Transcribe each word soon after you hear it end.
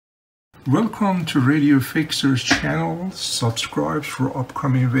Welcome to Radio Fixer's channel. Subscribe for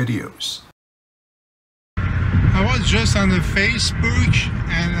upcoming videos. I was just on the Facebook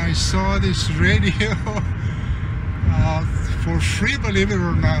and I saw this radio for free, believe it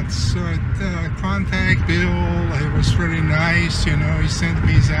or not. So I contact Bill. It was very nice, you know. He sent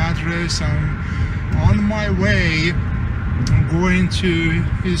me his address. I'm on my way. I'm going to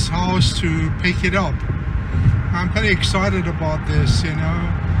his house to pick it up. I'm pretty excited about this, you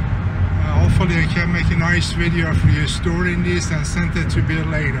know. Hopefully I can make a nice video for you storing this and send it to Bill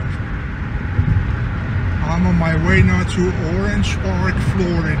later. I'm on my way now to Orange Park,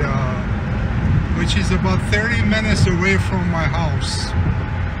 Florida, which is about 30 minutes away from my house.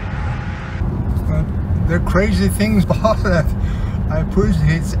 The crazy thing about it, I put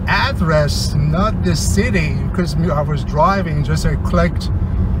his address, not the city, because I was driving, just I clicked,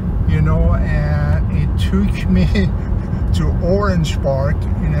 you know, and it took me to Orange Park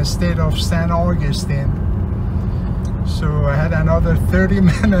instead of San Augustine. So I had another 30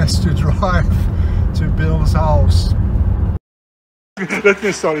 minutes to drive to Bill's house. Let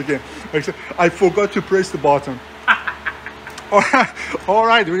me start again. I forgot to press the button. All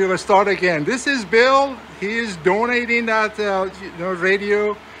right, we're gonna start again. This is Bill. He is donating that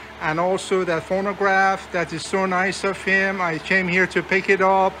radio and also that phonograph. That is so nice of him. I came here to pick it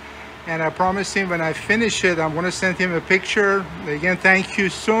up. And I promised him when I finish it, I'm going to send him a picture. Again, thank you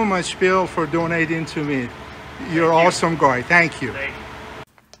so much, Bill, for donating to me. You're an awesome guy. Thank you.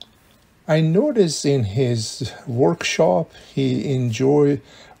 I noticed in his workshop, he enjoys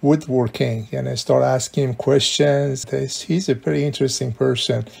woodworking. And I start asking him questions. He's a pretty interesting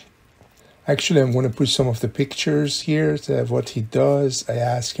person. Actually, I'm going to put some of the pictures here of what he does. I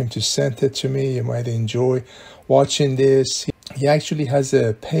asked him to send it to me. You might enjoy watching this. He actually has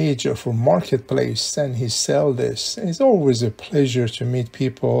a page for marketplace and he sells this. It's always a pleasure to meet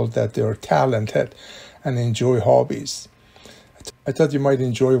people that they are talented and enjoy hobbies. I thought you might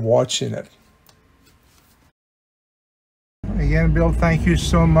enjoy watching it. Again, Bill, thank you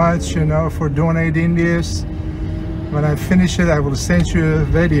so much, you know, for donating this. When I finish it, I will send you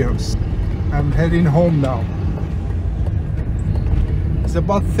videos. I'm heading home now. It's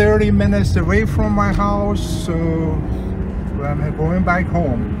about 30 minutes away from my house, so I'm going back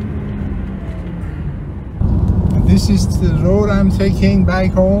home. And this is the road I'm taking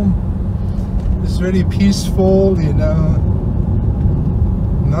back home. It's very peaceful, you know.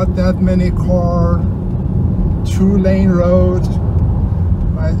 Not that many cars. 2-lane road.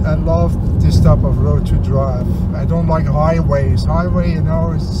 I love this type of road to drive. I don't like highways. Highway, you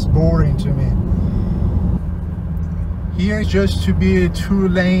know, is boring to me. Here, just to be a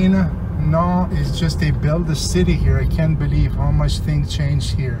 2-lane, no, it's just they built a city here. I can't believe how much things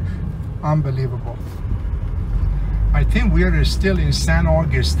changed here. Unbelievable. I think we are still in San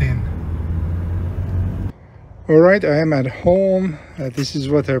Augustine. All right, I am at home. This is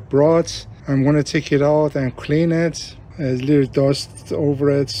what I brought. I'm going to take it out and clean it. There's a little dust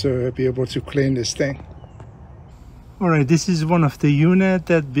over it, so I'll be able to clean this thing. All right, this is one of the units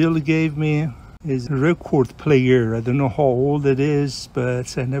that Bill gave me. It's a record player. I don't know how old it is,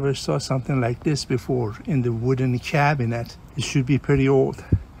 but I never saw something like this before in the wooden cabinet. It should be pretty old.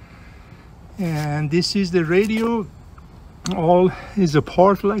 And this is the radio. All is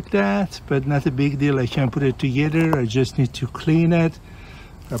apart like that, but not a big deal. I can put it together. I just need to clean it.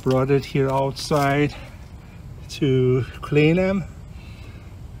 I brought it here outside to clean them,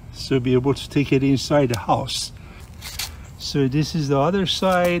 so be able to take it inside the house. So this is the other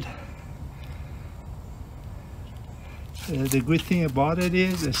side. The good thing about it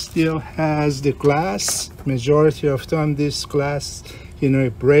is it still has the glass. Majority of time this glass, you know,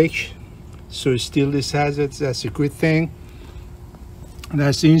 it breaks, so still this has it. That's a good thing.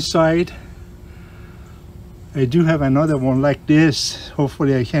 That's inside. I do have another one like this.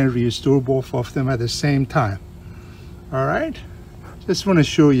 Hopefully I can restore both of them at the same time. All right, just want to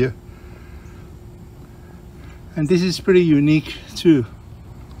show you. And this is pretty unique too.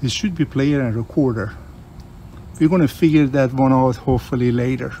 It should be player and recorder. We're going to figure that one out hopefully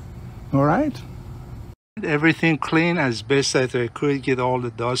later. All right, everything clean as best as I could, get all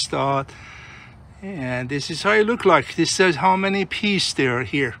the dust out. And this is how it look like. This says how many pieces there are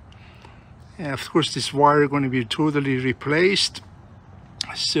here. And of course this wire is going to be totally replaced.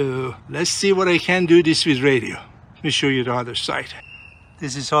 So let's see what I can do this with radio. Let me show you the other side.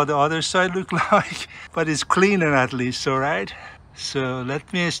 This is how the other side look like, but it's cleaner at least, all right? So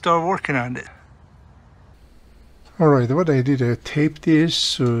let me start working on it. All right, what I did, I taped this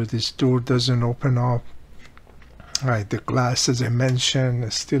so this door doesn't open up. All right, the glass, as I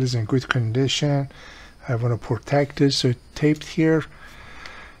mentioned, still is in good condition. I want to protect this, so it's taped here.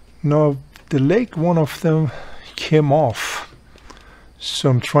 Now the leg, one of them came off, so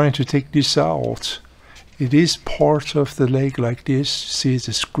I'm trying to take this out. It is part of the leg like this. See,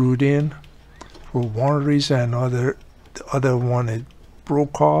 it's screwed in for one reason or another. The other one, it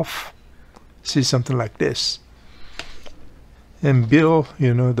broke off. See, something like this. And Bill,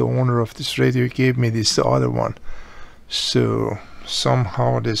 you know, the owner of this radio, gave me this other one. So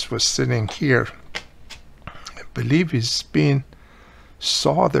somehow this was sitting here. I believe it's been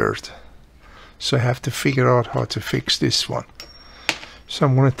soldered. So I have to figure out how to fix this one. So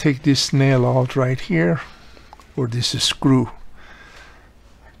I'm going to take this nail out right here, or this screw.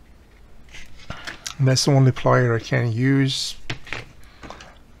 And that's the only plier I can use.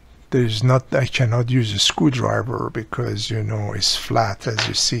 I cannot use a screwdriver because, you know, it's flat, as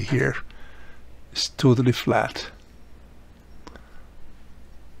you see here. It's totally flat.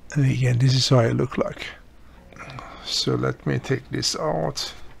 And again, this is how I look like. So let me take this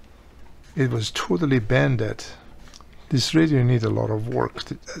out. It was totally bended. This radio needs a lot of work.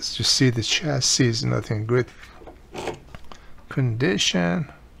 As you see, the chassis is not in good condition.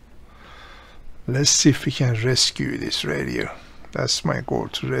 Let's see if we can rescue this radio. That's my goal,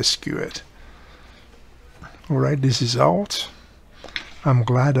 to rescue it. Alright, this is out. I'm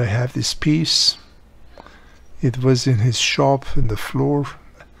glad I have this piece. It was in his shop in the floor.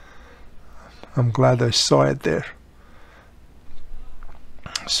 I'm glad I saw it there.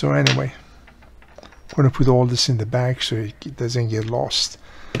 So anyway, I'm going to put all this in the bag so it doesn't get lost.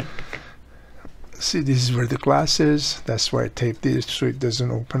 See, this is where the glass is. That's why I taped this so it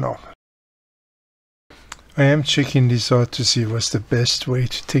doesn't open up. I am checking this out to see what's the best way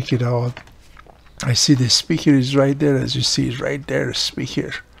to take it out. I see the speaker is right there. As you see, right there, the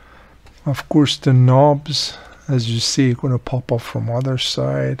speaker. Of course, the knobs, as you see, are going to pop up from other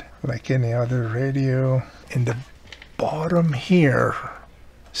side like any other radio. In the bottom here,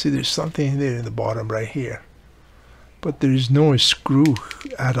 see, there's something there in the bottom right here, but there is no screw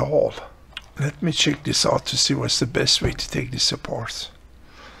at all. Let me check this out to see what's the best way to take this apart.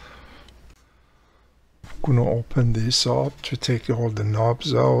 I'm gonna open this up to take all the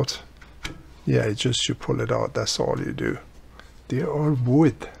knobs out. Yeah, it's just you pull it out, that's all you do. They are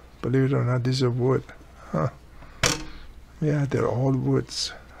wood, believe it or not, these are wood. Huh. Yeah, they're all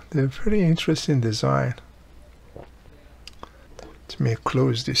woods. They're very interesting design. Let me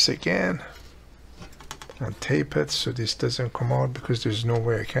close this again and tape it so this doesn't come out, because there's no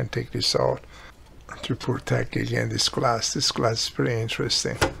way I can take this out. To protect again this glass. This glass is pretty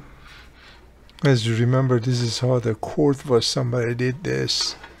interesting. As you remember, this is how the cord was. Somebody did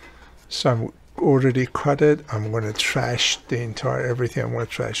this. So I'm already cut it. I'm going to trash the entire everything. I'm going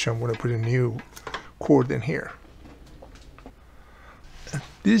to trash. I'm going to put a new cord in here.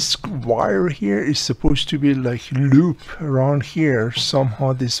 This wire here is supposed to be like loop around here.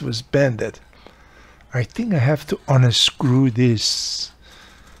 Somehow this was bended. I think I have to unscrew this.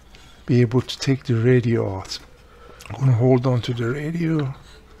 Be able to take the radio out. I'm going to hold on to the radio.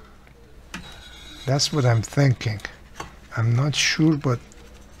 That's what I'm thinking. I'm not sure, but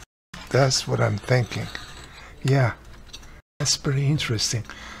that's what I'm thinking. Yeah, that's pretty interesting.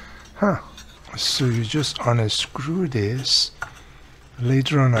 Huh. So you just unscrew this.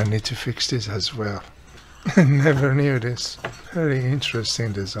 Later on I need to fix this as well. Never knew this. Very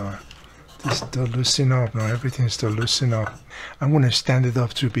interesting design. This still loosen up now. Everything's still loosen up. I'm going to stand it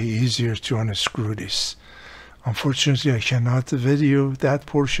up to be easier to unscrew this. Unfortunately, I cannot video that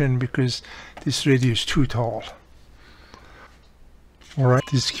portion because this radio is too tall. Alright,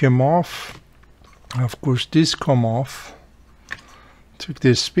 this came off. Of course, this come off. Took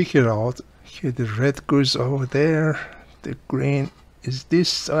the speaker out. Okay, the red goes over there. The green is this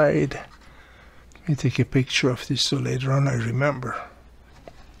side. Let me take a picture of this so later on I remember.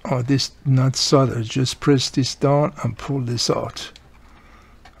 Oh, this not soldered. Just press this down and pull this out.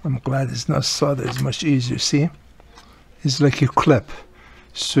 I'm glad it's not soldered. It's much easier. See, it's like a clip.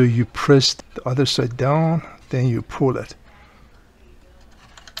 So you press the other side down, then you pull it.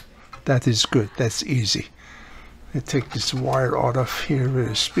 That is good. That's easy. I take this wire out of here where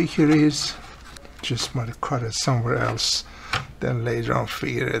the speaker is. Just might have cut it somewhere else. Then later on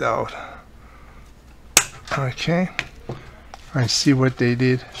figure it out. Okay. I see what they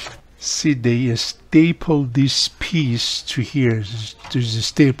did. See, they stapled this piece to here. There's a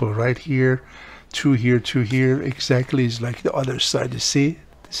staple right here, to here, exactly. It's like the other side. You see,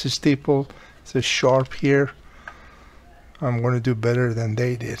 this is staple. It's a sharp here. I'm going to do better than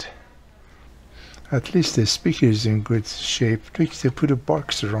they did. At least the speaker is in good shape. They put a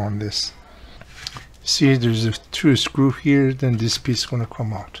box around this. See, there's a true screw here. Then this piece is going to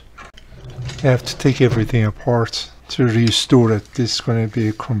come out. I have to take everything apart to restore it. This is going to be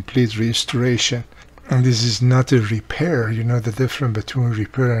a complete restoration. And this is not a repair. You know, the difference between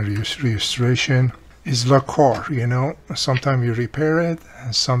repair and restoration is like car, you know. Sometimes you repair it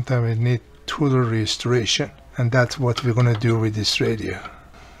and sometimes it needs total restoration. And that's what we're going to do with this radio.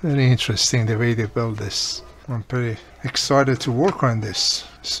 Very interesting the way they build this. I'm pretty excited to work on this.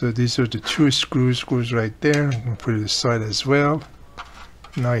 So these are the two screws, goes right there. I'm going to put it aside as well.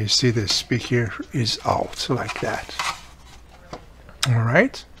 Now you see the speaker is out like that.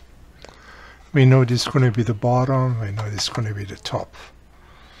 Alright. We know this is going to be the bottom. We know this is going to be the top.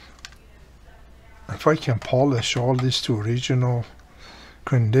 If I can polish all this to original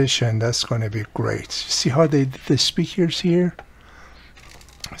condition, that's going to be great. See how they did the speakers here?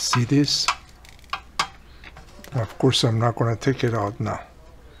 See this? Of course, I'm not going to take it out now.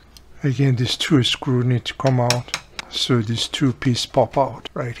 Again, these two screws need to come out. So these two pieces pop out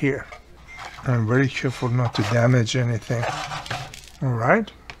right here. I'm very careful not to damage anything.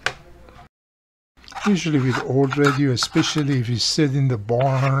 Alright. Usually with old radio, especially if you sit in the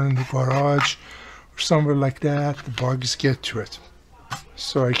barn, the garage, or somewhere like that, the bugs get to it.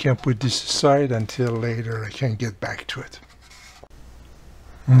 So I can put this aside until later I can get back to it.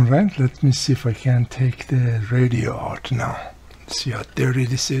 Alright, let me see if I can take the radio out now. See how dirty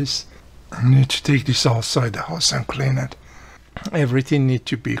this is. I need to take this outside the house and clean it. Everything needs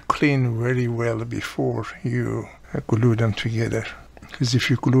to be cleaned very well before you glue them together. Because if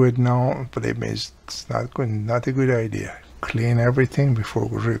you glue it now, believe me, it's not a good idea. Clean everything before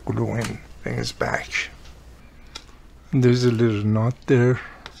gluing things back. And there's a little knot there.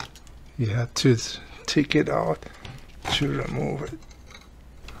 You have to take it out to remove it.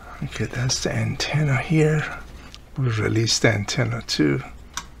 Okay, that's the antenna here. We'll release the antenna too.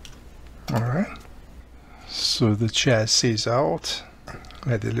 Alright. So the chassis is out.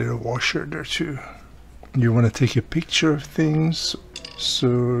 Add a little washer there too. You want to take a picture of things so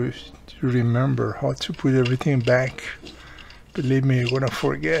you remember how to put everything back. Believe me, you're going to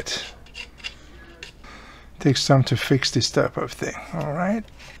forget. It takes time to fix this type of thing. Alright.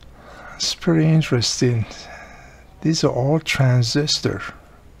 It's pretty interesting. These are all transistor.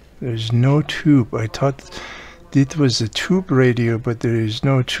 There's no tube. I thought it was a tube radio, but there is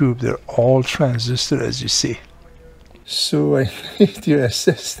no tube. They're all transistor, as you see. So I need your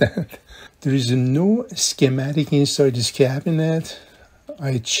assistant. There is no schematic inside this cabinet.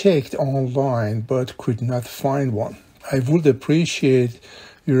 I checked online, but could not find one. I would appreciate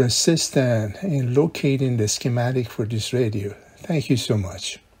your assistance in locating the schematic for this radio. Thank you so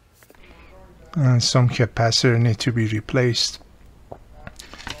much. And some capacitor need to be replaced.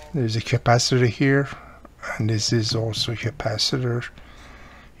 There's a capacitor here, and this is also a capacitor.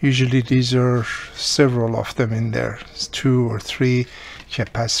 Usually these are several of them in there. It's 2 or 3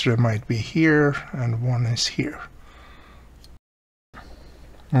 capacitor might be here, and one is here.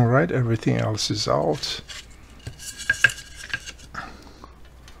 Alright, everything else is out.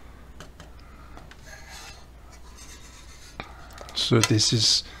 So this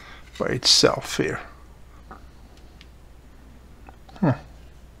is by itself here.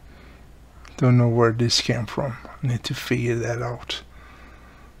 Don't know where this came from. I need to figure that out.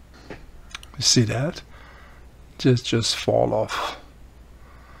 You see that? Just fall off.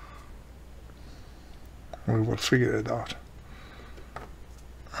 We will figure it out.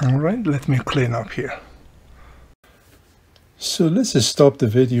 Alright, let me clean up here. So let's stop the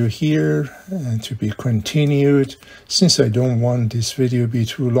video here and to be continued, since I don't want this video to be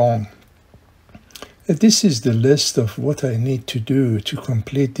too long. This is the list of what I need to do to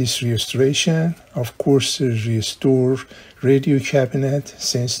complete this restoration. Of course, restore radio cabinet,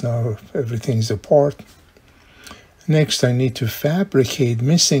 since now everything's apart. Next, I need to fabricate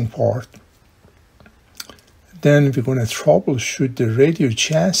missing part. Then we're going to troubleshoot the radio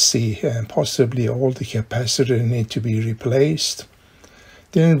chassis, and possibly all the capacitor need to be replaced.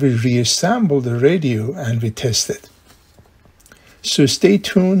 Then we reassemble the radio and we test it. So stay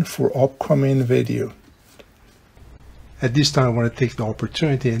tuned for upcoming video. At this time, I want to take the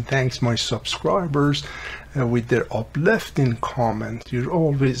opportunity and thank my subscribers with their uplifting comment. You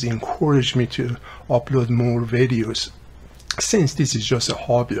always encourage me to upload more videos, since this is just a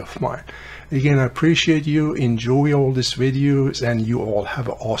hobby of mine. Again, I appreciate you. Enjoy all these videos, and you all have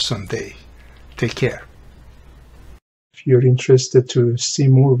an awesome day. Take care. If you're interested to see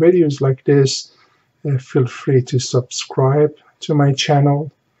more videos like this, feel free to subscribe to my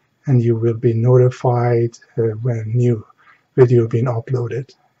channel, and you will be notified when a new video being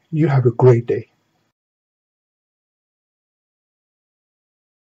uploaded. You have a great day.